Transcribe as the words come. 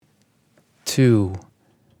2,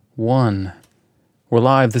 1. We're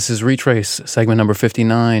live. This is Retrace, segment number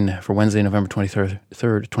 59 for Wednesday, November 23rd,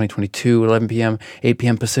 2022, 11 p.m., 8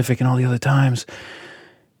 p.m. Pacific, and all the other times.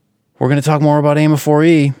 We're going to talk more about AIMA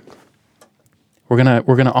 4E. We're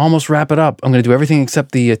gonna almost wrap it up. I'm going to do everything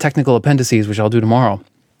except the technical appendices, which I'll do tomorrow,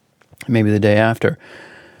 maybe the day after.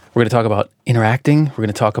 We're going to talk about interacting. We're going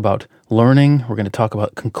to talk about learning. We're going to talk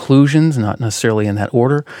about conclusions, not necessarily in that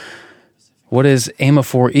order. What is AIMA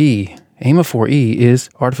 4E? AIMA 4E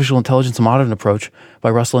is Artificial Intelligence: A Modern Approach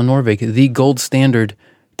by Russell and Norvig, the gold standard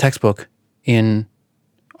textbook in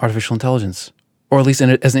artificial intelligence, or at least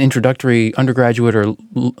as an introductory undergraduate or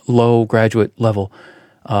low graduate level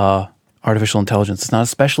artificial intelligence. It's not a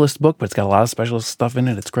specialist book, but it's got a lot of specialist stuff in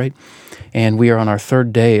it. It's great. And we are on our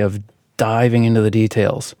third day of diving into the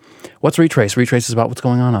details. What's Retrace? Retrace is about what's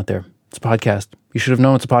going on out there. It's a podcast. You should have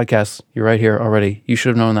known it's a podcast. You're right here already. You should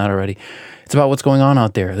have known that already. It's about what's going on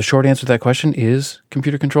out there. The short answer to that question is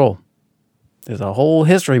computer control. There's a whole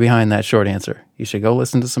history behind that short answer. You should go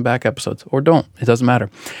listen to some back episodes, or don't. It doesn't matter.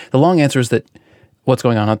 The long answer is that what's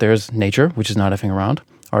going on out there is nature, which is not effing around,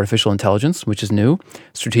 artificial intelligence, which is new,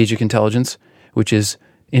 strategic intelligence, which is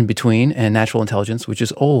in between, and natural intelligence, which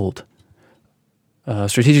is old.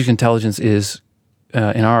 Strategic intelligence is,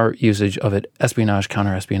 in our usage of it, espionage,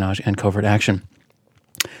 counter-espionage, and covert action.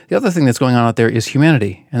 The other thing that's going on out there is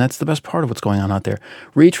humanity, and that's the best part of what's going on out there.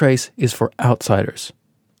 Retrace is for outsiders.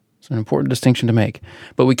 It's an important distinction to make.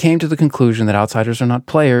 But we came to the conclusion that outsiders are not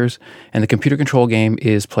players, and the computer control game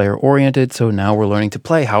is player-oriented, so now we're learning to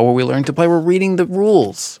play. How are we learning to play? We're reading the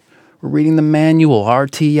rules. We're reading the manual.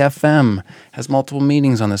 RTFM has multiple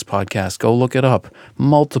meanings on this podcast. Go look it up.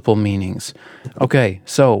 Multiple meanings. Okay,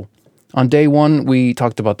 so on day one, we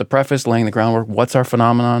talked about the preface, laying the groundwork. What's our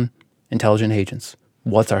phenomenon? Intelligent agents.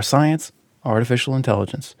 What's our science? Artificial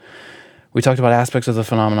intelligence. We talked about aspects of the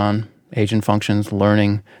phenomenon, agent functions,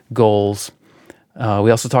 learning, goals. We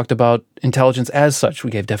also talked about intelligence as such. We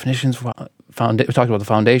gave definitions. We talked about the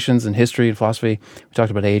foundations in history and philosophy. We talked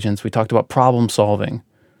about agents. We talked about problem solving.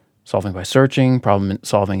 Solving by searching, problem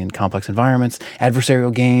solving in complex environments,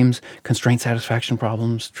 adversarial games, constraint satisfaction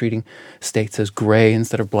problems, treating states as gray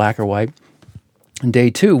instead of black or white. In day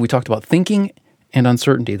two, we talked about thinking and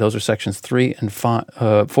uncertainty. Those are sections 3 and 4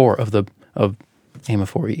 of AIMA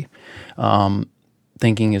 4E.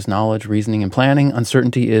 Thinking is knowledge, reasoning, and planning.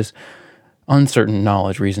 Uncertainty is uncertain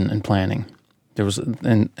knowledge, reason, and planning. There was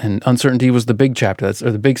and uncertainty was the big chapter.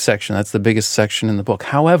 Or the big section. That's the biggest section in the book.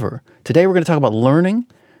 However, today we're going to talk about learning,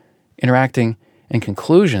 interacting, and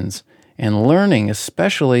conclusions. And learning,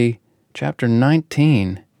 especially chapter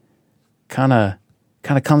 19, kind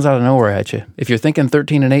of comes out of nowhere at you. If you're thinking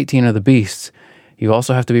 13 and 18 are the beasts, you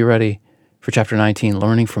also have to be ready for chapter 19,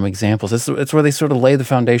 learning from examples. It's where they sort of lay the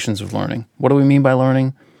foundations of learning. What do we mean by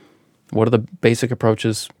learning? What are the basic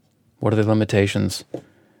approaches? What are the limitations?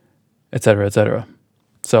 Et cetera, et cetera.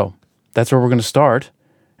 So that's where we're going to start,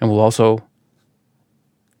 and we'll also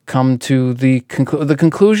come to the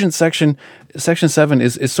conclusion section. Section 7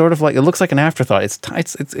 is sort of like, it looks like an afterthought.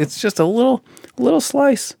 It's just a little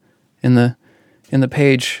slice in the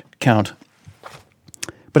page count.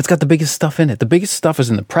 But it's got the biggest stuff in it. The biggest stuff is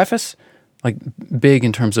in the preface, like big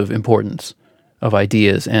in terms of importance of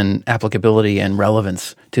ideas and applicability and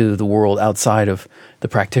relevance to the world outside of the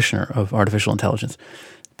practitioner of artificial intelligence.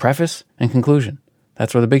 Preface and conclusion.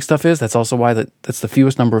 That's where the big stuff is. That's also why that's the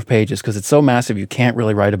fewest number of pages, because it's so massive you can't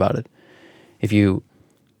really write about it.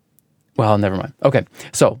 Well, never mind. Okay,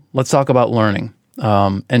 so let's talk about learning.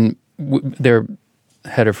 Their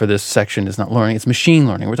header for this section is not learning, it's machine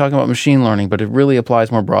learning. We're talking about machine learning, but it really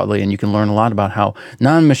applies more broadly, and you can learn a lot about how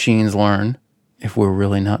non-machines learn if we're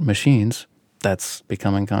really not machines. That's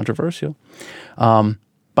becoming controversial.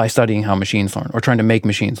 By studying how machines learn, or trying to make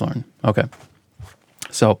machines learn. Okay.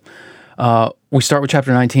 So we start with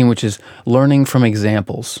chapter 19, which is learning from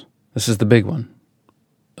examples. This is the big one.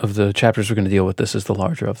 Of the chapters we're going to deal with, this is the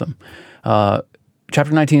larger of them.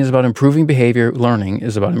 Chapter 19 is about improving behavior. Learning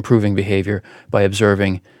is about improving behavior by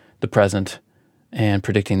observing the present and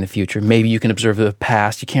predicting the future. Maybe you can observe the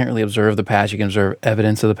past. You can't really observe the past. You can observe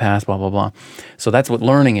evidence of the past, blah, blah, blah. So that's what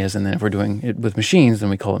learning is. And then if we're doing it with machines, then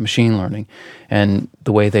we call it machine learning. And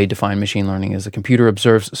the way they define machine learning is a computer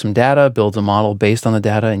observes some data, builds a model based on the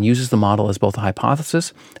data, and uses the model as both a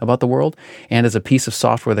hypothesis about the world and as a piece of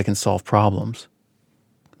software that can solve problems.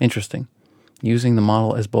 Interesting. Using the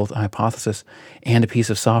model as both a hypothesis and a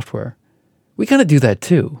piece of software. We kind of do that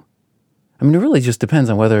too. I mean, it really just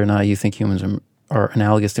depends on whether or not you think humans are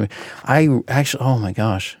analogous to me. I actually, oh my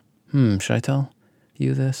gosh. Should I tell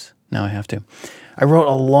you this? No, I have to. I wrote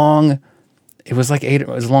a long, it was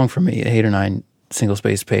long for me, 8 or 9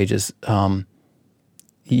 single-spaced pages.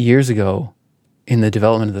 Years ago, in the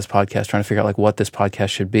development of this podcast, trying to figure out like what this podcast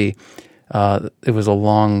should be, it was a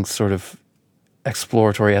long sort of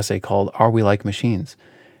exploratory essay called "Are We Like Machines?"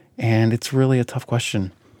 And it's really a tough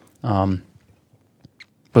question.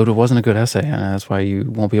 But it wasn't a good essay, and that's why you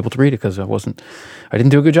won't be able to read it, because I didn't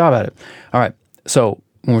do a good job at it. All right, so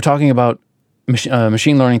when we're talking about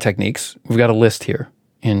machine learning techniques, we've got a list here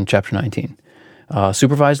in Chapter 19.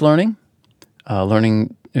 Supervised learning,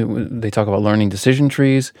 they talk about learning decision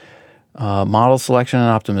trees, model selection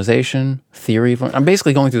and optimization, theory of learning. I'm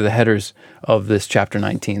basically going through the headers of this Chapter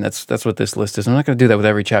 19. That's what this list is. I'm not going to do that with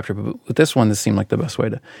every chapter, but with this one, this seemed like the best way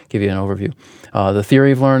to give you an overview. The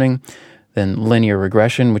theory of learning, then linear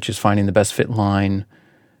regression, which is finding the best fit line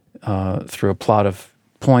through a plot of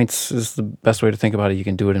points is the best way to think about it. You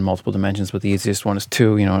can do it in multiple dimensions, but the easiest one is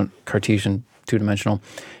Cartesian, two-dimensional.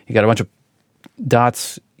 You got a bunch of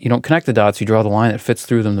dots. You don't connect the dots. You draw the line that fits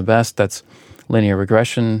through them the best. That's linear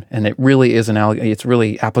regression, and it really is it's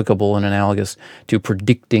really applicable and analogous to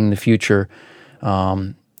predicting the future,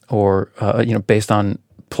 based on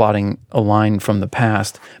plotting a line from the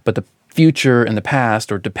past. But the future and the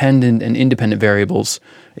past are dependent and independent variables.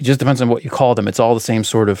 It just depends on what you call them. It's all the same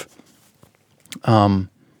sort of,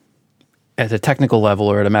 at a technical level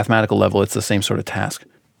or at a mathematical level, it's the same sort of task.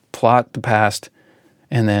 Plot the past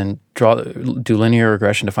and then do linear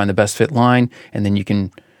regression to find the best fit line, and then you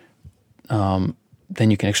can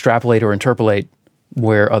extrapolate or interpolate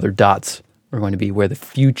where other dots are going to be, where the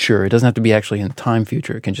future, it doesn't have to be actually in the time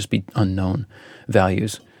future, it can just be unknown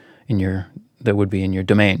values that would be in your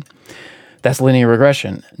domain. That's linear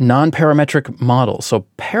regression. Non-parametric models. So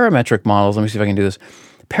parametric models, let me see if I can do this.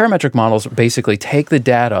 Parametric models basically take the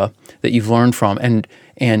data that you've learned from and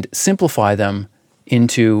simplify them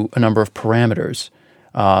into a number of parameters,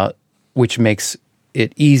 which makes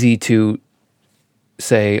it easy to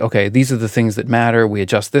say, okay, these are the things that matter. We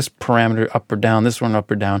adjust this parameter up or down, this one up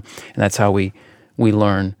or down, and that's how we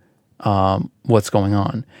learn what's going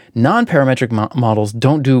on. Non-parametric models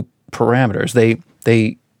don't do parameters.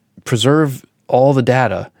 They preserve all the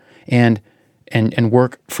data and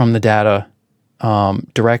work from the data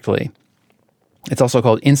directly. It's also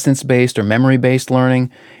called instance-based or memory-based learning,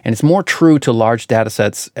 and it's more true to large data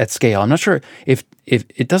sets at scale. I'm not sure if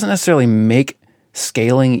it doesn't necessarily make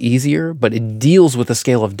scaling easier, but it deals with the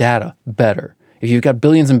scale of data better. If you've got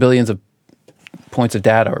billions and billions of points of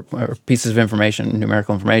data or pieces of information,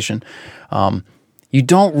 numerical information, you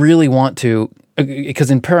don't really want to, because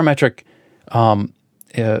in parametric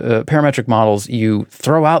models, you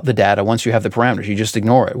throw out the data once you have the parameters. You just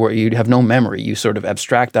ignore it, where you have no memory. You sort of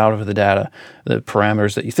abstract out of the data the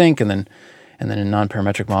parameters that you think, and then in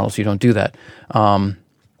non-parametric models, you don't do that.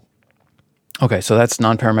 Okay, so that's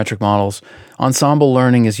non-parametric models. Ensemble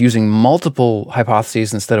learning is using multiple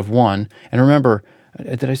hypotheses instead of one. And remember,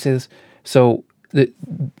 did I say this? So,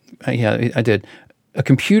 yeah, I did. A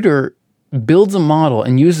computer builds a model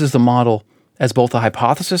and uses the model as both a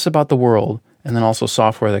hypothesis about the world and then also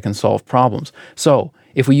software that can solve problems. So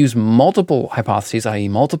if we use multiple hypotheses, i.e.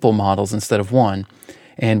 multiple models instead of one,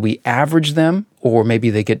 and we average them, or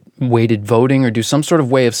maybe they get weighted voting or do some sort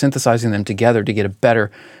of way of synthesizing them together to get a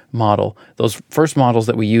better model. Those first models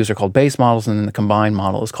that we use are called base models, and then the combined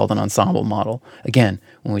model is called an ensemble model. Again,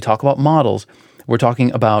 when we talk about models, we're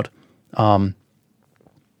talking about what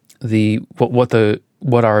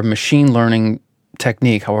our machine learning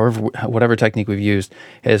technique, whatever technique we've used,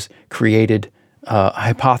 has created a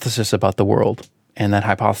hypothesis about the world, and that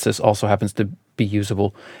hypothesis also happens to be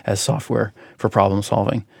usable as software for problem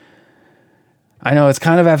solving. I know it's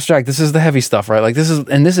kind of abstract. This is the heavy stuff, right? Like this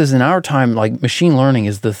is in our time, like machine learning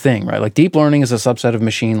is the thing, right? Like deep learning is a subset of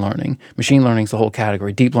machine learning. Machine learning is the whole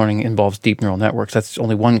category. Deep learning involves deep neural networks. That's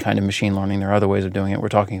only one kind of machine learning. There are other ways of doing it. We're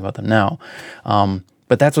talking about them now.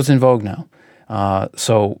 But that's what's in vogue now.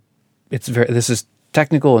 So this is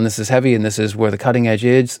technical, and this is heavy, and this is where the cutting edge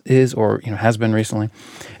is or has been recently,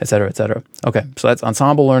 et cetera, et cetera. Okay, so that's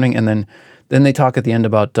ensemble learning, and then they talk at the end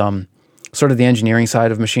about sort of the engineering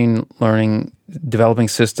side of machine learning, developing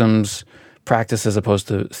systems, practice as opposed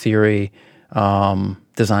to theory,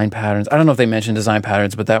 design patterns. I don't know if they mentioned design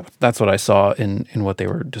patterns, but that's what I saw in what they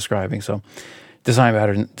were describing. So design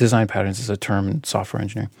patterns is a term in software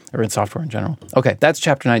engineering, or in software in general. Okay, that's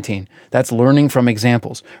chapter 19. That's learning from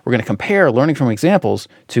examples. We're going to compare learning from examples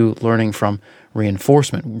to learning from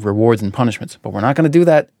reinforcement, rewards and punishments. But we're not going to do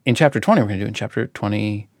that in chapter 20. We're going to do it in chapter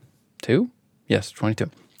 22? Yes, 22.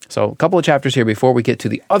 So a couple of chapters here before we get to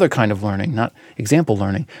the other kind of learning, not example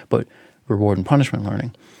learning, but reward and punishment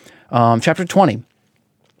learning. Chapter 20,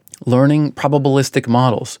 learning probabilistic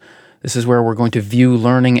models. This is where we're going to view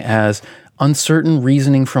learning as uncertain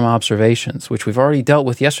reasoning from observations, which we've already dealt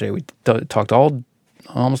with yesterday. We talked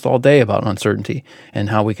almost all day about uncertainty and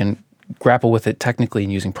how we can grapple with it technically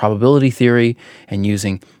and using probability theory and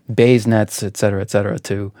using Bayes nets, et cetera,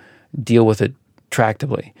 to deal with it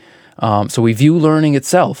tractably. So we view learning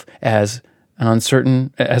itself as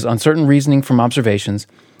uncertain reasoning from observations,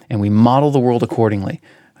 and we model the world accordingly.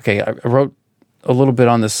 Okay, I wrote a little bit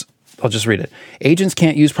on this. I'll just read it. Agents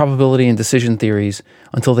can't use probability and decision theories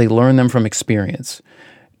until they learn them from experience.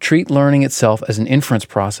 Treat learning itself as an inference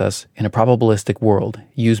process in a probabilistic world.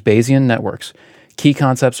 Use Bayesian networks. Key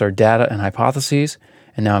concepts are data and hypotheses.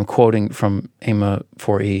 And now I'm quoting from AIMA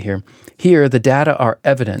 4E here. Here, the data are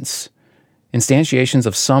evidence, instantiations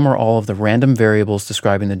of some or all of the random variables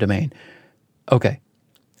describing the domain. Okay,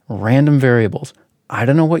 random variables. I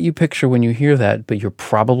don't know what you picture when you hear that, but you're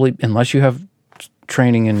probably, unless you have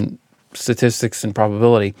training in statistics and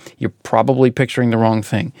probability, you're probably picturing the wrong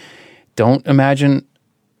thing. Don't imagine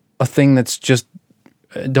a thing that's just,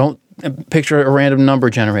 don't picture a random number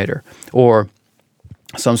generator or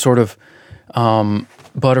some sort of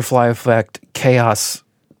butterfly effect chaos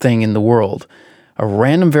thing in the world. A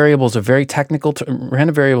random variable is a very technical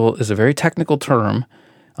random variable is a very technical term,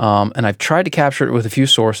 and I've tried to capture it with a few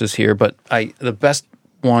sources here, but the best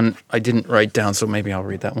one I didn't write down, so maybe I'll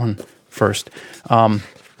read that one first.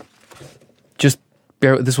 Just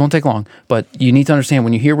bear, this won't take long, but you need to understand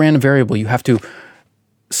when you hear random variable, you have to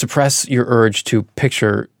suppress your urge to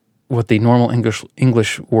picture what the normal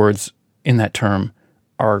English words in that term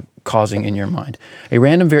are causing in your mind. A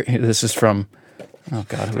random this is from, oh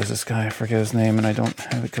God, who is this guy? I forget his name, and I don't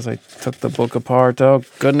have it because I took the book apart. Oh,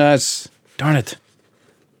 goodness. Darn it.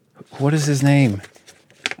 What is his name?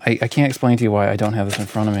 I can't explain to you why I don't have this in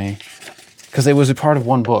front of me. Because it was a part of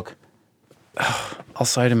one book. I'll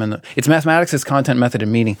cite him it's Mathematics, Its Content, Method,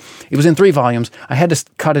 and Meaning. It was in 3 volumes. I had to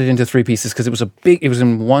cut it into 3 pieces because it was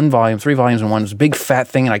in 1 volume, 3 volumes in one. It was a big fat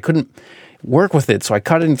thing, and I couldn't work with it. So I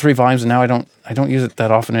cut it in 3 volumes, and now I don't use it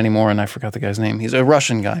that often anymore, and I forgot the guy's name. He's a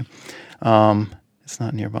Russian guy. It's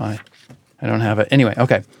not nearby. I don't have it. Anyway,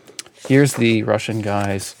 okay. Here's the Russian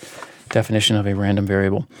guy's definition of a random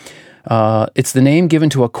variable. It's the name given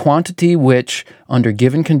to a quantity which, under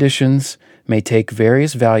given conditions, may take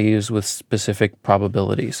various values with specific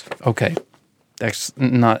probabilities. Okay. That's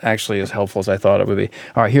not actually as helpful as I thought it would be.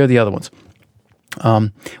 All right, here are the other ones.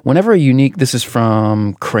 Whenever a unique, this is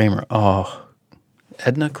from Kramer. Oh,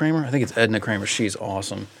 Edna Kramer? I think it's Edna Kramer. She's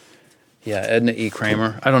awesome. Yeah, Edna E.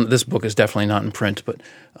 Kramer. This book is definitely not in print, but,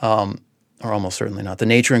 or almost certainly not. The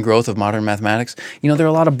Nature and Growth of Modern Mathematics. There are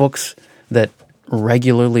a lot of books that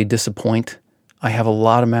regularly disappoint. I have a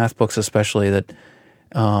lot of math books, especially that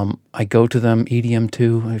I go to them,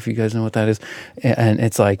 EDM2, if you guys know what that is, and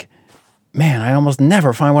it's like, man, I almost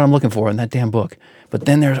never find what I'm looking for in that damn book. But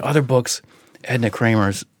then there's other books, Edna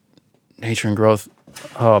Kramer's Nature and Growth.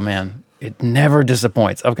 Oh man, it never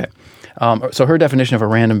disappoints. Okay, so her definition of a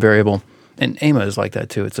random variable, and AIMA is like that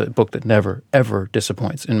too. It's a book that never ever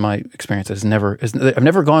disappoints. In my experience, I've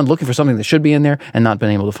never gone looking for something that should be in there and not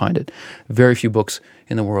been able to find it. Very few books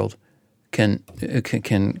in the world can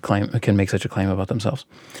make such a claim about themselves.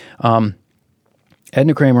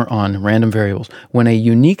 Edna Kramer on random variables. When a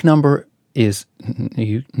unique number X,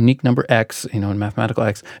 in mathematical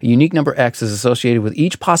X, a unique number X is associated with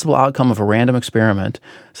each possible outcome of a random experiment,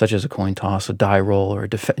 such as a coin toss, a die roll, or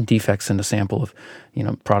defects in a sample of,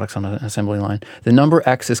 products on an assembly line. The number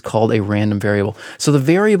X is called a random variable. So the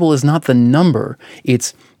variable is not the number;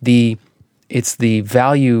 it's the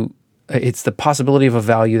value. It's the possibility of a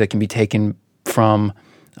value that can be taken from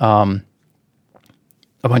a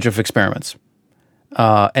bunch of experiments,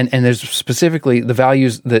 and there's specifically the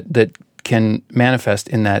values that can manifest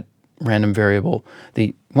in that random variable.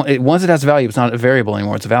 Once it has a value, it's not a variable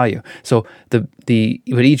anymore; it's a value. So but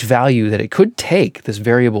each value that it could take, this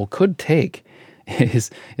variable could take,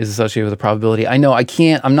 is associated with a probability. I know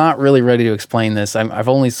I'm not really ready to explain this. I've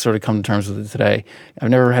only sort of come to terms with it today. I've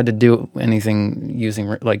never had to do anything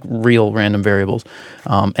using like real random variables.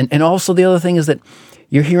 And also the other thing is that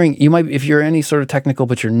you might, if you're any sort of technical,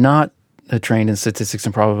 but you're not trained in statistics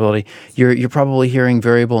and probability, you're probably hearing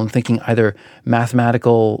variable and thinking either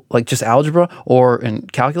mathematical, like just algebra, or in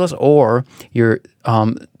calculus, or you're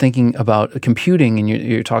thinking about computing and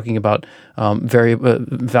you're talking about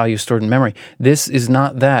values stored in memory. This is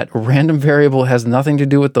not that. Random variable has nothing to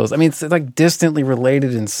do with those. I mean, it's like distantly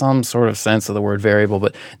related in some sort of sense of the word variable,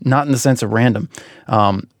 but not in the sense of random.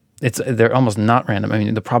 They're almost not random. I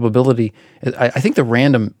mean, the probability, I think the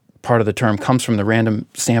random part of the term comes from the random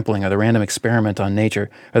sampling or the random experiment on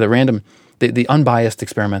nature, or the unbiased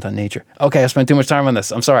experiment on nature. Okay, I spent too much time on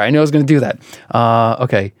this. I'm sorry. I knew I was going to do that.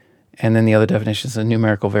 Okay. And then the other definition is a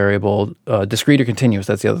numerical variable, discrete or continuous.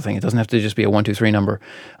 That's the other thing. It doesn't have to just be a 1, 2, 3 number.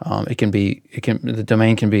 The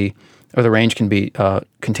domain can be, or the range can be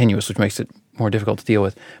continuous, which makes it more difficult to deal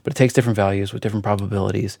with. But it takes different values with different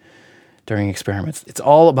probabilities during experiments. It's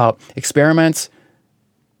all about experiments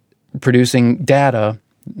producing data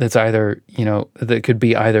that's either, that could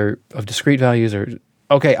be either of discrete values or,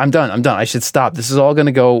 okay, I'm done. I should stop. This is all going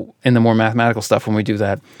to go in the more mathematical stuff when we do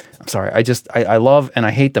that. I'm sorry. I love and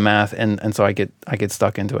I hate the math, and so I get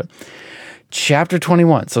stuck into it. Chapter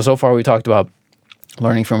 21. So far we talked about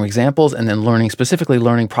learning from examples and then learning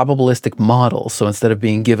probabilistic models. So instead of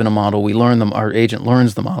being given a model, we learn them. Our agent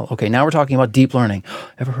learns the model. Okay, now we're talking about deep learning.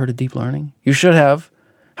 Ever heard of deep learning? You should have.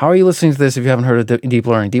 How are you listening to this if you haven't heard of deep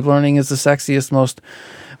learning? Deep learning is the sexiest,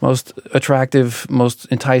 most attractive, most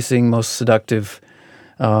enticing, most seductive,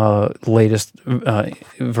 latest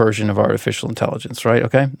version of artificial intelligence, right?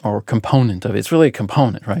 Okay, or component of it. It's really a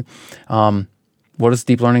component, right? What is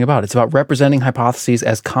deep learning about? It's about representing hypotheses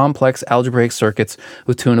as complex algebraic circuits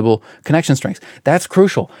with tunable connection strings. That's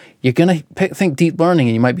crucial. You're going to think deep learning,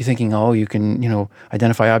 and you might be thinking, oh, you can,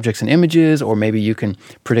 identify objects and images, or maybe you can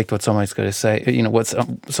predict what somebody's going to say, what's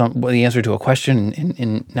the answer to a question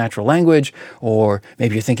in natural language, or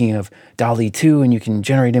maybe you're thinking of DALL-E 2, and you can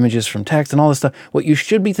generate images from text and all this stuff. What you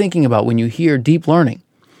should be thinking about when you hear deep learning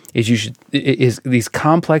is these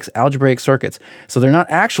complex algebraic circuits. So they're not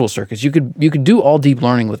actual circuits. You could do all deep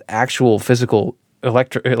learning with actual physical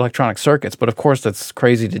electronic circuits, but of course that's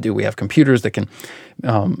crazy to do. We have computers that can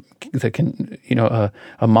a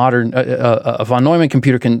modern von Neumann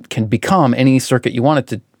computer can become any circuit you want it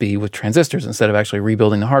to be with transistors. Instead of actually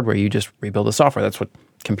rebuilding the hardware, you just rebuild the software. That's what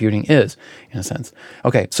computing is, in a sense.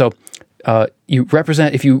 Okay, so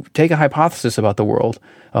if you take a hypothesis about the world,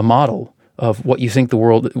 a model of what you think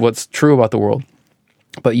what's true about the world,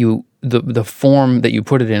 but the form that you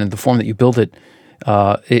put it in, the form that you build it,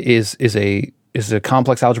 is a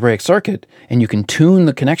complex algebraic circuit, and you can tune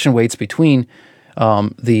the connection weights between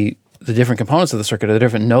the different components of the circuit, or the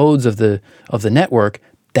different nodes of the network.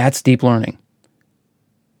 That's deep learning.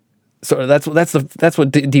 So that's what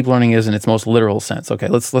deep learning is in its most literal sense. Okay,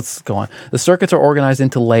 let's go on. The circuits are organized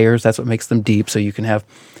into layers. That's what makes them deep. So you can have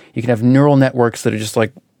neural networks that are just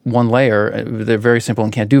like one layer. They're very simple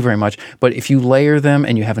and can't do very much. But if you layer them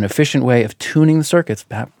and you have an efficient way of tuning the circuits,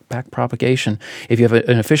 back propagation, if you have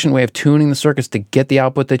an efficient way of tuning the circuits to get the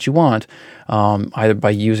output that you want, either by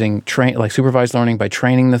using like supervised learning, by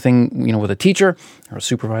training the thing, with a teacher or a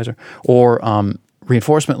supervisor, or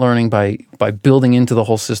reinforcement learning by building into the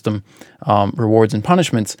whole system rewards and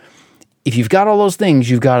punishments. If you've got all those things,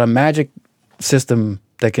 you've got a magic system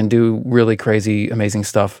that can do really crazy, amazing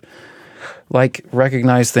stuff, like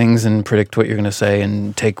recognize things and predict what you're going to say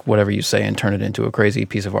and take whatever you say and turn it into a crazy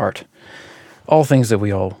piece of art. All things that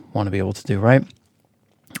we all want to be able to do, right?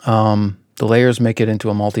 The layers make it into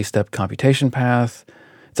a multi-step computation path.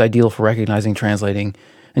 It's ideal for recognizing, translating,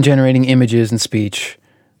 and generating images and speech,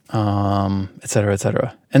 et cetera, et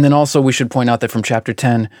cetera. And then also we should point out that from Chapter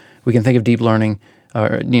 10, we can think of deep learning,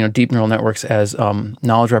 deep neural networks as a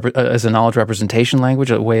knowledge representation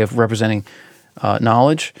language, a way of representing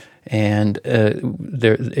knowledge. And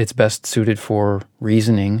it's best suited for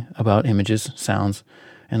reasoning about images, sounds,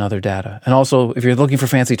 and other data. And also, if you're looking for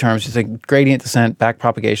fancy terms, you think gradient descent,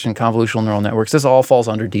 backpropagation, convolutional neural networks. This all falls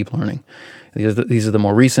under deep learning. These are the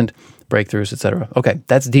more recent breakthroughs, etc. Okay,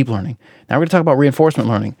 that's deep learning. Now we're going to talk about reinforcement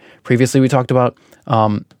learning. Previously, we talked about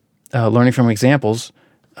learning from examples,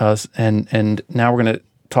 and now we're going to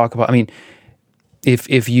talk about.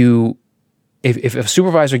 If a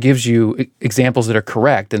supervisor gives you examples that are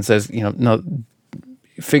correct and says, no,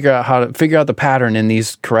 figure out the pattern in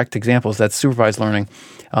these correct examples, that's supervised learning.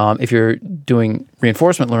 If you're doing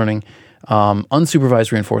reinforcement learning,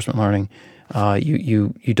 unsupervised reinforcement learning,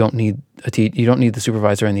 you don't need you don't need the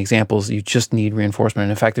supervisor and the examples. You just need reinforcement.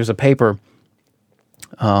 And in fact, there's a paper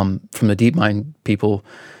from the DeepMind people.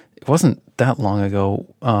 It wasn't that long ago.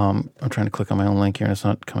 I'm trying to click on my own link here and it's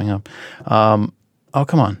not coming up. Oh,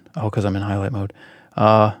 come on. Oh, because I'm in highlight mode.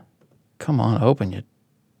 Come on, open, you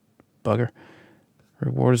bugger.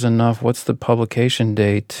 Reward is enough. What's the publication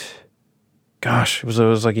date? Gosh, it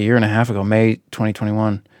was like a year and a half ago, May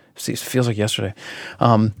 2021. See, it feels like yesterday.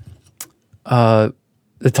 The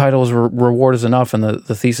title is Reward is Enough, and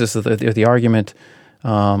the thesis of the argument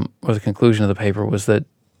or the conclusion of the paper was that,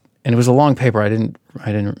 and it was a long paper.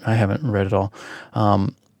 I haven't read it all.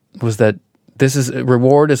 Was that this is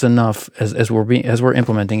reward is enough as we're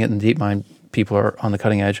implementing it, and DeepMind people are on the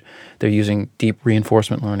cutting edge. They're using deep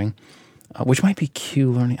reinforcement learning, which might be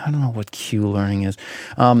Q learning. I don't know what Q learning is.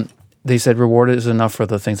 they said reward is enough for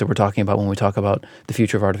the things that we're talking about when we talk about the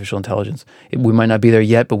future of artificial intelligence. We might not be there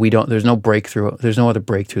yet, but there's no breakthrough. There's no other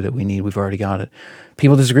breakthrough that we need. We've already got it.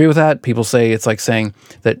 People disagree with that. People say it's like saying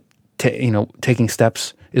that, taking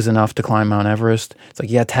steps is enough to climb Mount Everest. It's like,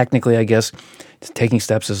 yeah, technically, I guess taking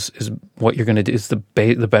steps is what you're going to do. It's the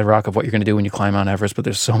bedrock of what you're going to do when you climb Mount Everest, but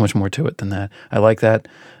there's so much more to it than that. I like that.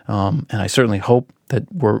 And I certainly hope that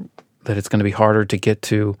it's going to be harder to get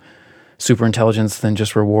to super intelligence than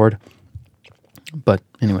just reward. But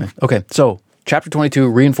anyway, okay, so chapter 22,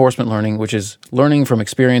 reinforcement learning, which is learning from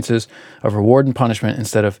experiences of reward and punishment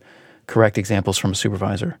instead of correct examples from a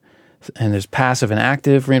supervisor. And there's passive and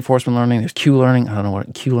active reinforcement learning. There's Q learning. I don't know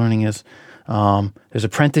what Q learning is. There's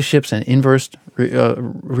apprenticeships and inverse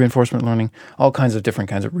reinforcement learning, all kinds of different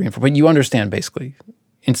kinds of reinforcement. But you understand basically,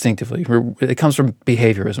 instinctively. It comes from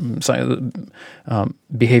behaviorism,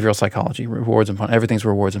 behavioral psychology, rewards and everything's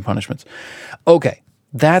rewards and punishments. Okay,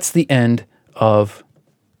 that's the end of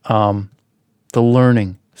the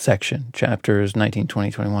learning section, chapters 19, 20,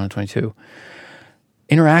 21, and 22.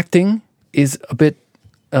 Interacting is a bit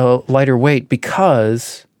lighter weight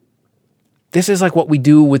because this is like what we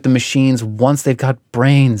do with the machines once they've got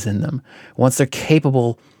brains in them, once they're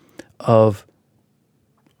capable of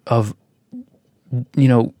not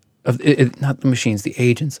the machines, the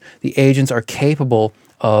agents. The agents are capable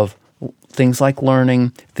of things like learning,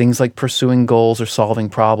 things like pursuing goals or solving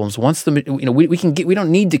problems. Once we don't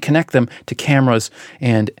need to connect them to cameras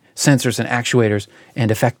and sensors and actuators and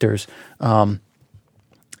effectors.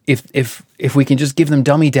 If we can just give them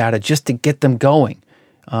dummy data just to get them going,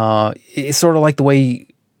 it's sort of like the way.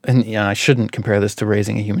 And I shouldn't compare this to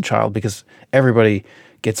raising a human child because everybody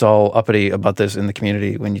gets all uppity about this in the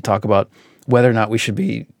community when you talk about whether or not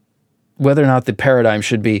the paradigm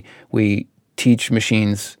should be we teach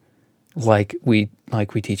machines like we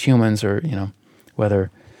teach humans, or whether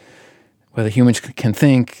humans can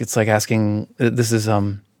think. It's like asking. This is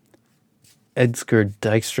Edgar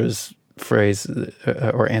Dijkstra's phrase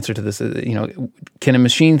or answer to this. Can a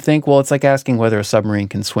machine think? Well, it's like asking whether a submarine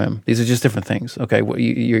can swim. These are just different things. Okay,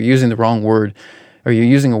 you're using the wrong word, or you're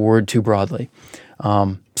using a word too broadly.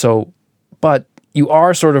 But you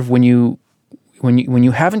are sort of when you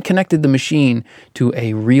haven't connected the machine to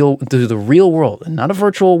the real world, and not a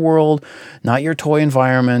virtual world, not your toy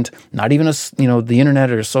environment, not even the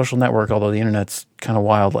internet or a social network. Although the internet's kind of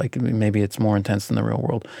wild, like maybe it's more intense than the real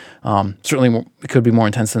world. Certainly, it could be more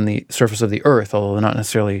intense than the surface of the Earth, although not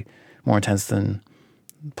necessarily more intense than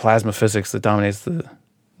plasma physics that dominates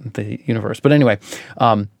the universe. But anyway,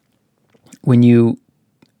 when you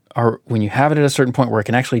have it at a certain point where it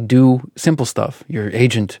can actually do simple stuff, your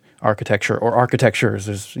agent architecture or architectures,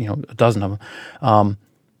 there's a dozen of them,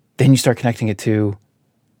 then you start connecting it to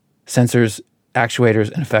sensors,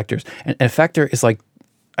 actuators, and effectors. And an effector is like,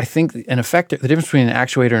 I think an effector, the difference between an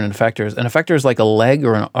actuator and an effector is like a leg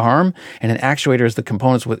or an arm, and an actuator is the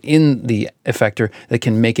components within the effector that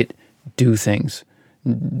can make it do things,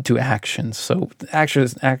 do actions. So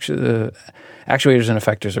actuators and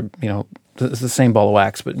effectors are, it's the same ball of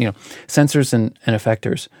wax, but sensors and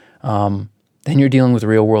effectors. Then you're dealing with the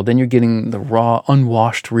real world. Then you're getting the raw,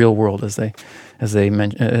 unwashed real world, as the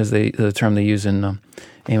term they use in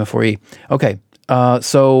AIMA 4E. Okay,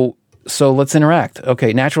 so let's interact.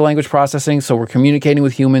 Okay, natural language processing. So we're communicating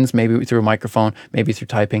with humans, maybe through a microphone, maybe through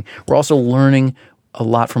typing. We're also learning a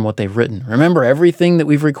lot from what they've written. Remember, everything that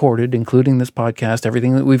we've recorded, including this podcast,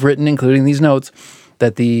 everything that we've written, including these notes,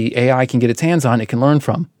 that the AI can get its hands on, it can learn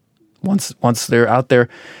from once they're out there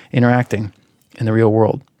interacting in the real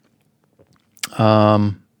world.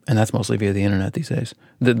 And that's mostly via the internet these days.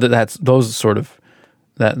 That's those sort of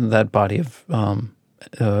that body of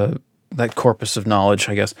that corpus of knowledge,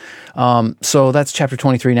 I guess. So that's chapter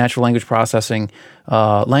 23, natural language processing.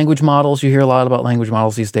 Language models. You hear a lot about language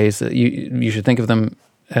models these days. You should think of them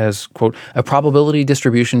as, quote, a probability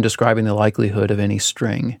distribution describing the likelihood of any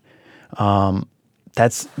string.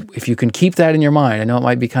 That's, if you can keep that in your mind, I know it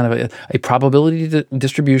might be kind of a probability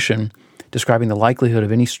distribution describing the likelihood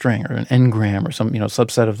of any string or an n-gram or some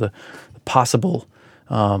subset of the possible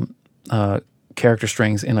character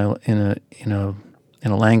strings in a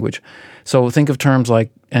language. So think of terms like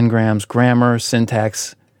n-grams, grammar,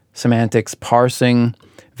 syntax, semantics, parsing,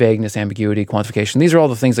 vagueness, ambiguity, quantification. These are all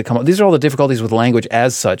the things that come up. These are all the difficulties with language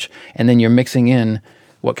as such, and then you're mixing in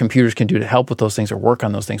what computers can do to help with those things or work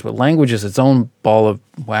on those things. But language is its own ball of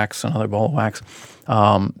wax, another ball of wax,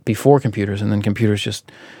 before computers, and then computers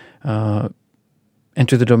just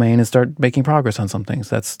enter the domain and start making progress on some things.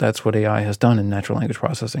 That's what AI has done in natural language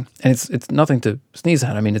processing, and it's nothing to sneeze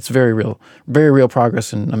at. I mean, it's very real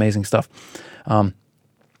progress and amazing stuff.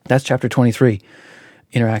 That's chapter 23.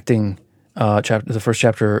 interacting. The first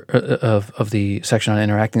chapter of the section on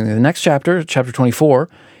interacting. The next chapter, chapter 24,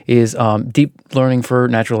 is deep learning for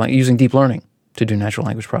using deep learning to do natural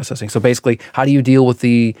language processing. So basically, how do you deal with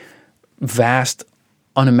the vast,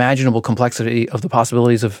 unimaginable complexity of the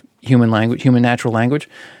possibilities of human natural language?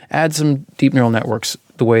 Add some deep neural networks,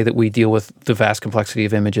 the way that we deal with the vast complexity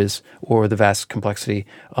of images or the vast complexity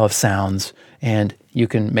of sounds, and you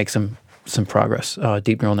can make some progress.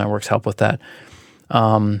 Deep neural networks help with that.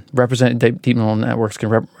 Deep neural networks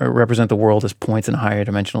can represent the world as points in a higher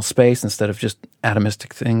dimensional space instead of just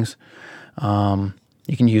atomistic things.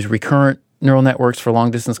 You can use recurrent neural networks for long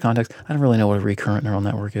distance context. I don't really know what a recurrent neural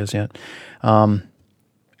network is yet.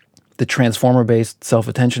 The transformer based self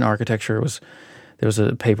attention architecture there was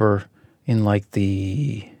a paper in like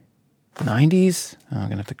the 90s. I'm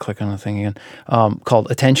gonna have to click on the thing again. Called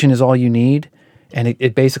 "Attention is All You Need." And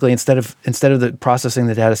it basically, instead of processing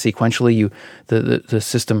the data sequentially, the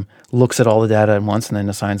system looks at all the data at once and then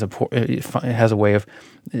assigns it has a way of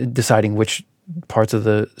deciding which parts of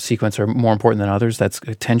the sequence are more important than others. That's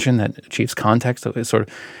attention that achieves context. So it's sort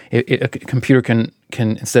of a computer can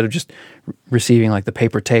instead of just receiving like the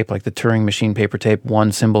paper tape, like the Turing machine paper tape,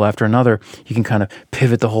 one symbol after another, you can kind of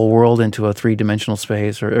pivot the whole world into a three-dimensional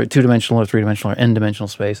space or two-dimensional or three-dimensional or n-dimensional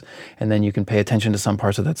space, and then you can pay attention to some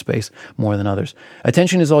parts of that space more than others.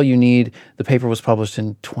 Attention is All You Need. The paper was published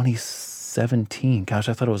in 2017. Gosh,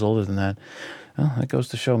 I thought it was older than that. Well, that goes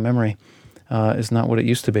to show memory is not what it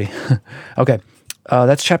used to be. Okay,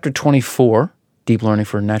 that's chapter 24. Deep learning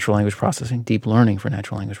for natural language processing. Deep learning for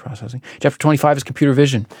natural language processing. Chapter 25 is computer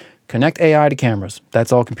vision. Connect AI to cameras.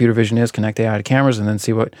 That's all computer vision is. Connect AI to cameras and then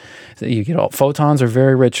see what you get. All photons are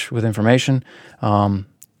very rich with information.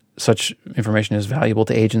 Such information is valuable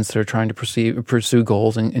to agents that are trying to pursue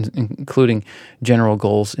goals, including general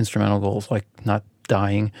goals, instrumental goals like not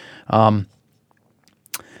dying.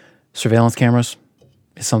 Surveillance cameras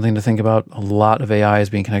is something to think about. A lot of AI is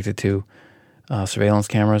being connected to surveillance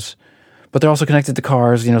cameras. But they're also connected to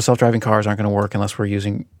cars. Self-driving cars aren't going to work unless we're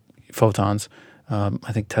using photons.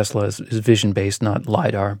 I think Tesla is vision-based, not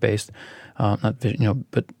LiDAR-based. Not vision,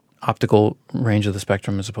 but optical range of the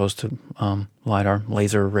spectrum as opposed to LiDAR.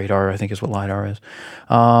 Laser radar, I think, is what LiDAR is.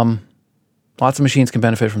 Lots of machines can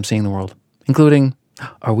benefit from seeing the world, including,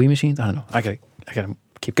 are we machines? I don't know. I gotta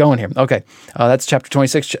keep going here. Okay, that's chapter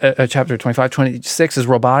 26. Chapter 25. 26 is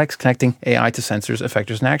robotics, connecting AI to sensors,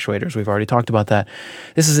 effectors, and actuators. We've already talked about that.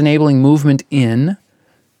 This is enabling movement in,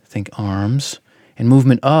 think arms, and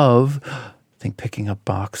movement of, think picking up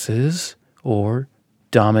boxes, or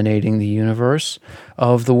dominating the universe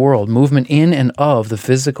of the world. Movement in and of the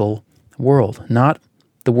physical world, not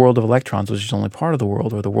the world of electrons, which is only part of the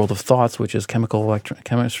world, or the world of thoughts, which is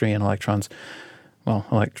chemistry and electrons. Well,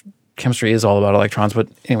 chemistry is all about electrons, but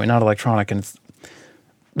anyway, not electronic, and it's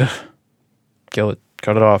kill it,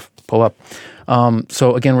 cut it off, pull up.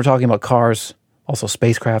 So again, we're talking about cars, also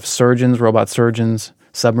spacecraft, surgeons, robot surgeons,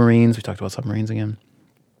 submarines. We talked about submarines again.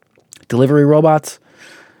 Delivery robots.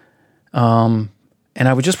 And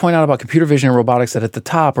I would just point out about computer vision and robotics that at the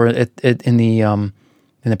top, or in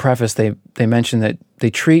the preface, they mention that they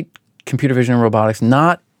treat computer vision and robotics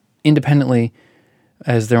not independently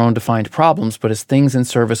as their own defined problems, but as things in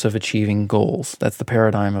service of achieving goals. That's the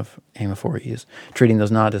paradigm of AIMA4E, treating those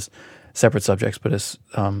not as separate subjects, but as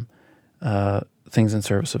things in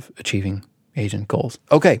service of achieving agent goals.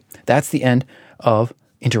 Okay, that's the end of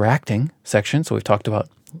interacting section. So we've talked about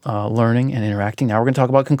learning and interacting. Now we're going to talk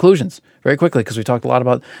about conclusions very quickly because we talked a lot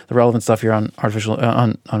about the relevant stuff here on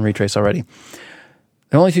on Retrace already.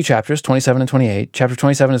 There are only two chapters, 27 and 28. Chapter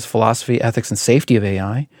 27 is philosophy, ethics, and safety of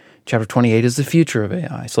AI. Chapter 28 is the future of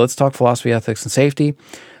AI. So let's talk philosophy, ethics, and safety.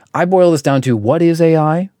 I boil this down to what is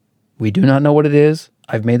AI? We do not know what it is.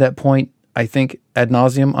 I've made that point, I think, ad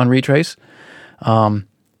nauseum on Retrace.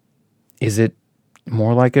 Is it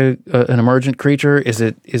more like an emergent creature? Is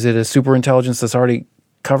it a super intelligence that's already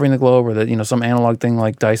covering the globe, or that some analog thing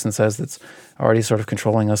like Dyson says that's already sort of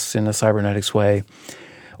controlling us in a cybernetics way?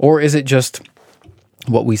 Or is it just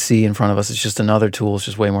what we see in front of us? It's just another tool. It's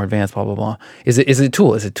just way more advanced, blah, blah, blah. Is it a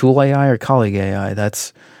tool? Is it tool AI or colleague AI?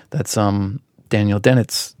 That's Daniel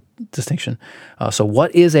Dennett's distinction. So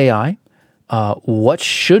what is AI? What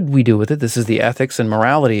should we do with it? This is the ethics and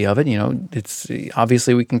morality of it. It's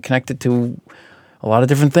obviously we can connect it to a lot of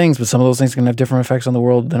different things, but some of those things can have different effects on the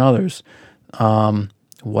world than others.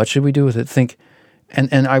 What should we do with it? And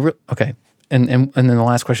then the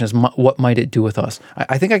last question is, what might it do with us?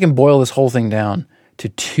 I think I can boil this whole thing down to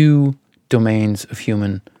two domains of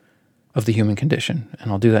the human condition,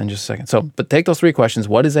 and I'll do that in just a second. So, but take those three questions: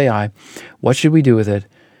 what is AI? What should we do with it?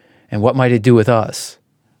 And what might it do with us?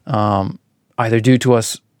 either due to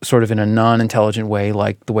us sort of in a non-intelligent way,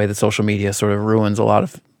 like the way that social media sort of ruins a lot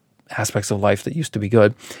of aspects of life that used to be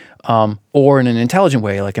good, or in an intelligent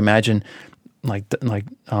way, like imagine,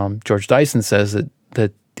 George Dyson says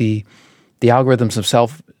that the algorithms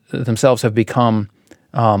themselves have become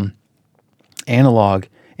analog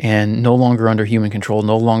and no longer under human control,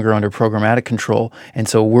 no longer under programmatic control, and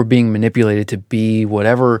so we're being manipulated to be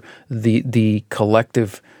whatever the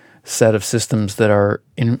collective set of systems that are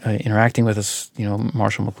interacting with us,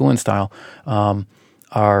 Marshall McLuhan style,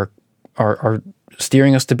 are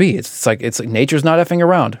steering us to be. It's like nature's not effing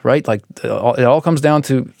around, right? Like it all comes down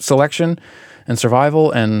to selection and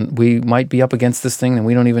survival, and we might be up against this thing and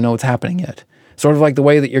we don't even know what's happening yet. Sort of like the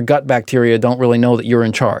way that your gut bacteria don't really know that you're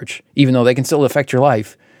in charge, even though they can still affect your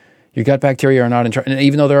life. Your gut bacteria are not in charge, and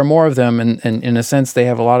even though there are more of them, and in a sense they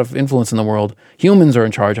have a lot of influence in the world, humans are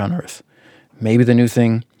in charge on Earth. Maybe the new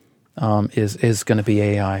thing is going to be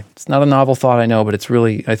AI. It's not a novel thought, I know, but it's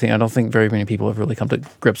really, I don't think very many people have really come to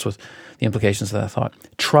grips with the implications of that thought.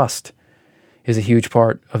 Trust is a huge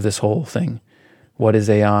part of this whole thing. What is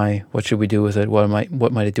AI? What should we do with it? What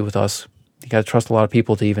might it do with us? You got to trust a lot of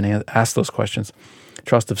people to even ask those questions.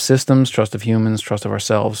 Trust of systems, trust of humans, trust of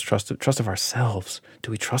ourselves, trust of ourselves. Do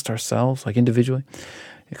we trust ourselves, like individually,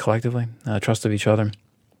 collectively? Trust of each other.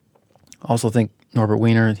 Also think Norbert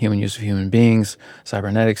Wiener, human use of human beings,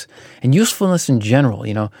 cybernetics, and usefulness in general.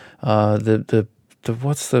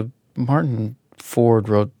 Martin Ford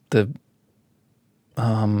wrote the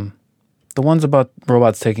ones about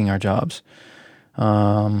robots taking our jobs.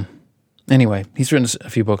 Anyway, he's written a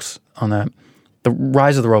few books on that. The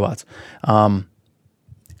Rise of the Robots.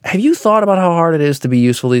 Have you thought about how hard it is to be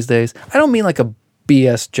useful these days? I don't mean like a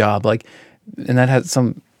BS job, and that had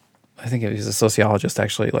some. I think he was a sociologist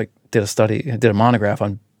actually, did a monograph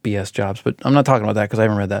on BS jobs, but I'm not talking about that because I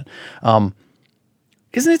haven't read that.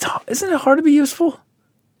 Isn't it hard to be useful?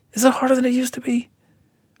 Is it harder than it used to be?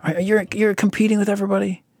 You're competing with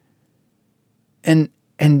everybody, and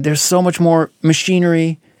there's so much more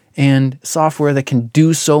machinery and software that can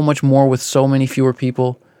do so much more with so many fewer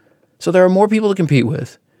people. So there are more people to compete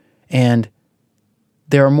with, and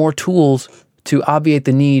there are more tools to obviate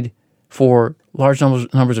the need for large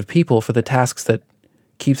numbers of people for the tasks that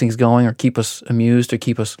keep things going or keep us amused or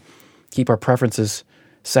keep our preferences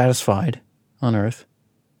satisfied on Earth.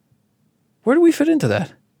 Where do we fit into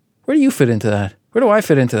that? Where do you fit into that? Where do I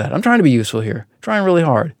fit into that? I'm trying to be useful here, trying really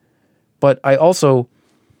hard. But I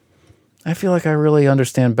feel like I really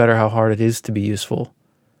understand better how hard it is to be useful,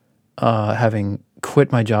 having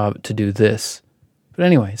quit my job to do this. But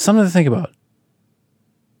anyway, something to think about.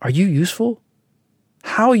 Are you useful?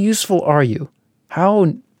 How useful are you?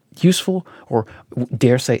 How useful, or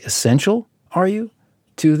dare say essential, are you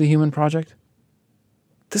to the human project?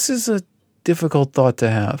 This is a difficult thought to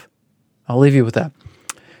have. I'll leave you with that.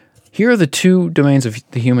 Here are the two domains of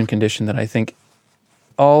the human condition that I think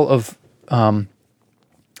all the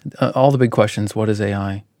big questions, what is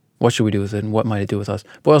AI, what should we do with it, and what might it do with us,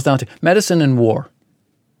 boils down to medicine and war.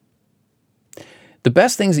 The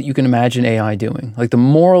best things that you can imagine AI doing, like the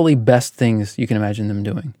morally best things you can imagine them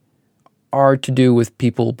doing, are to do with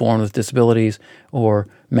people born with disabilities or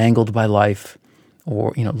mangled by life,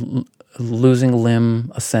 or losing a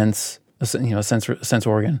limb, a sense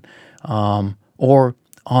organ, or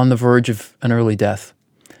on the verge of an early death.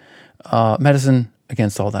 Medicine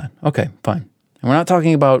against all that. Okay, fine. And we're not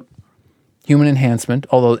talking about human enhancement,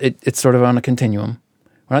 although it's sort of on a continuum.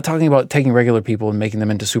 We're not talking about taking regular people and making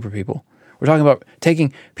them into super people. We're talking about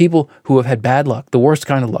taking people who have had bad luck, the worst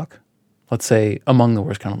kind of luck. Let's say among the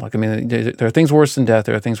worst kind of luck. I mean, there are things worse than death.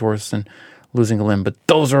 There are things worse than losing a limb, but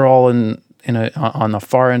those are all on the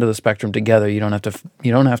far end of the spectrum together. You don't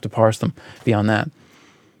have to parse them beyond that.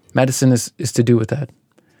 Medicine is to do with that.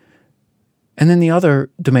 And then the other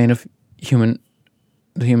domain of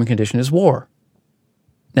the human condition is war.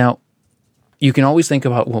 Now, you can always think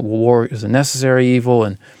about war is a necessary evil,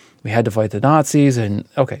 and we had to fight the Nazis, and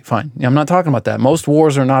okay, fine. I'm not talking about that. Most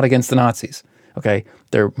wars are not against the Nazis. Okay,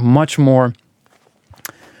 they're much more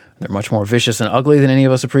vicious and ugly than any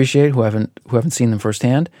of us appreciate who haven't seen them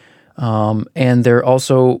firsthand, and they're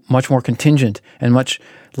also much more contingent and much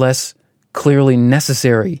less clearly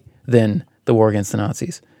necessary than the war against the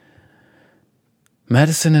Nazis.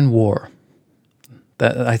 Medicine and war.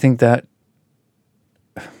 I think that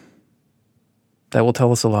will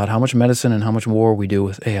tell us a lot. How much medicine and how much war we do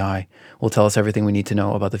with AI will tell us everything we need to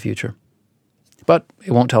know about the future. But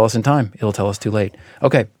it won't tell us in time. It'll tell us too late.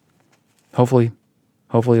 Okay. Hopefully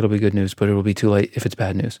it'll be good news, but it'll be too late if it's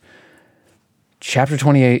bad news. Chapter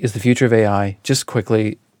 28 is the future of AI. Just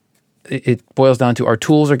quickly, it boils down to our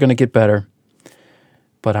tools are going to get better.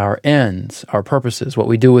 but our ends, our purposes, what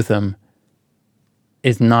we do with them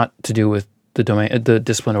is not to do with the domain, the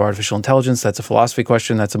discipline of artificial intelligence. That's a philosophy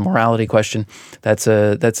question. That's a morality question. That's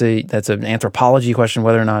an anthropology question,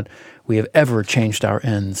 whether or not we have ever changed our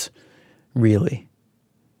ends, really.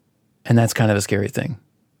 And that's kind of a scary thing.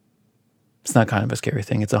 It's not kind of a scary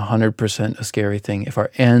thing. It's 100% a scary thing if our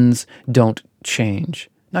ends don't change.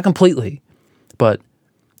 Not completely, but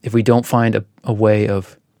if we don't find a way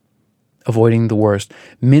of avoiding the worst,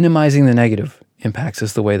 minimizing the negative impacts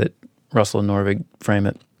is the way that Russell and Norvig frame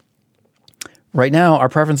it. Right now, our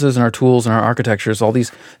preferences and our tools and our architectures, all these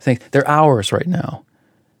things, they're ours right now.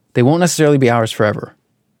 They won't necessarily be ours forever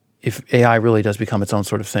if AI really does become its own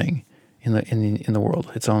sort of thing in the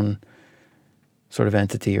world, its own sort of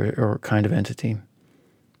entity or kind of entity.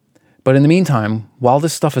 But in the meantime, while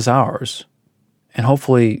this stuff is ours, and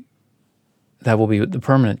hopefully that will be the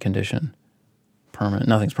permanent condition,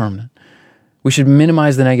 nothing's permanent, we should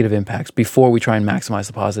minimize the negative impacts before we try and maximize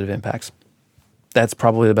the positive impacts. That's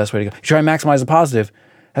probably the best way to go. You try and maximize the positive,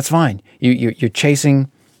 that's fine. You're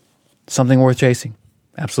chasing something worth chasing,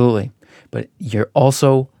 absolutely. But you're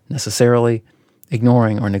also necessarily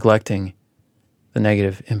ignoring or neglecting the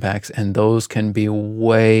negative impacts, and those can be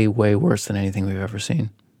way, way worse than anything we've ever seen.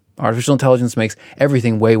 Artificial intelligence makes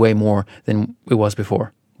everything way, way more than it was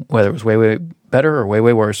before, whether it was way, way better or way,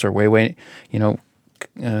 way worse or way, way,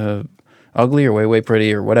 ugly or way, way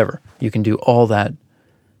pretty or whatever. You can do all that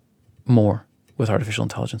more with artificial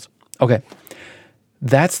intelligence. Okay,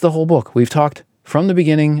 that's the whole book. We've talked from the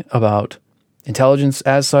beginning about intelligence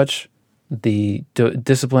as such, the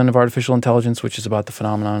discipline of artificial intelligence, which is about the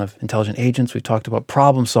phenomenon of intelligent agents. We've talked about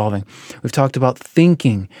problem solving. We've talked about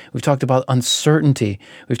thinking. We've talked about uncertainty.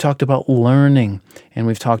 We've talked about learning. And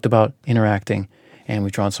we've talked about interacting. And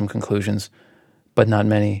we've drawn some conclusions, but not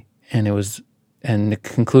many. And the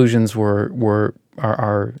conclusions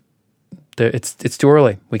it's too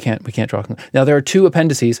early. We can't draw. Now there are two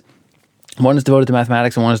appendices. One is devoted to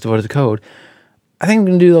mathematics and one is devoted to code. I think I'm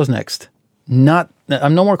going to do those next.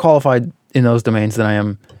 I'm no more qualified in those domains than I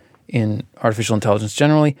am in artificial intelligence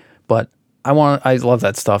generally, but I love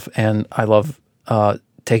that stuff and I love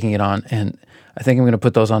taking it on, and I think I'm going to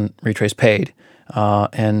put those on Retrace paid,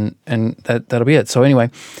 and that'll be it. So anyway,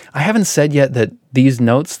 I haven't said yet that these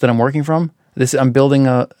notes that I'm working from, I've built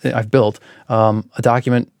a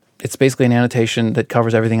document. It's basically an annotation that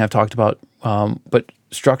covers everything I've talked about, but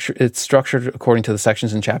it's structured according to the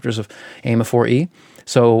sections and chapters of AIMA 4E.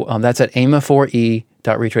 So that's at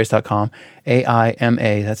aima4e.retrace.com.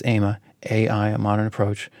 AIMA, that's AIMA, AI, a modern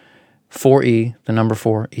approach. 4E, the number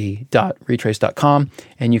 4E.retrace.com.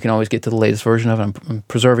 And you can always get to the latest version of it. I'm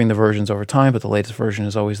preserving the versions over time, but the latest version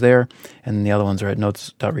is always there. And the other ones are at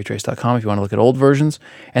notes.retrace.com if you want to look at old versions.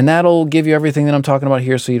 And that'll give you everything that I'm talking about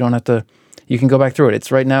here, so you don't have to, you can go back through it.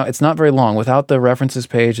 It's right now, it's not very long. Without the references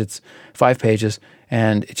page, it's 5 pages.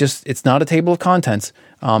 And it's not a table of contents.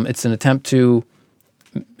 It's an attempt to,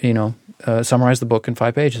 summarize the book in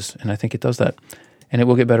 5 pages. And I think it does that. And it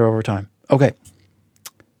will get better over time. Okay.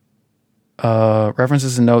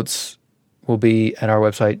 References and notes will be at our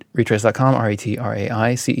website, retrace.com,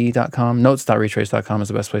 retraice.com. Notes.retrace.com is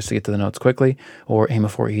the best place to get to the notes quickly, or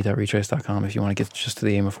aima4e.retrace.com if you want to get just to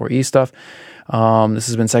the AIMA4E stuff. This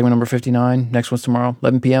has been segment number 59. Next one's tomorrow,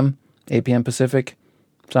 11 p.m., 8 p.m. Pacific.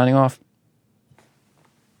 Signing off.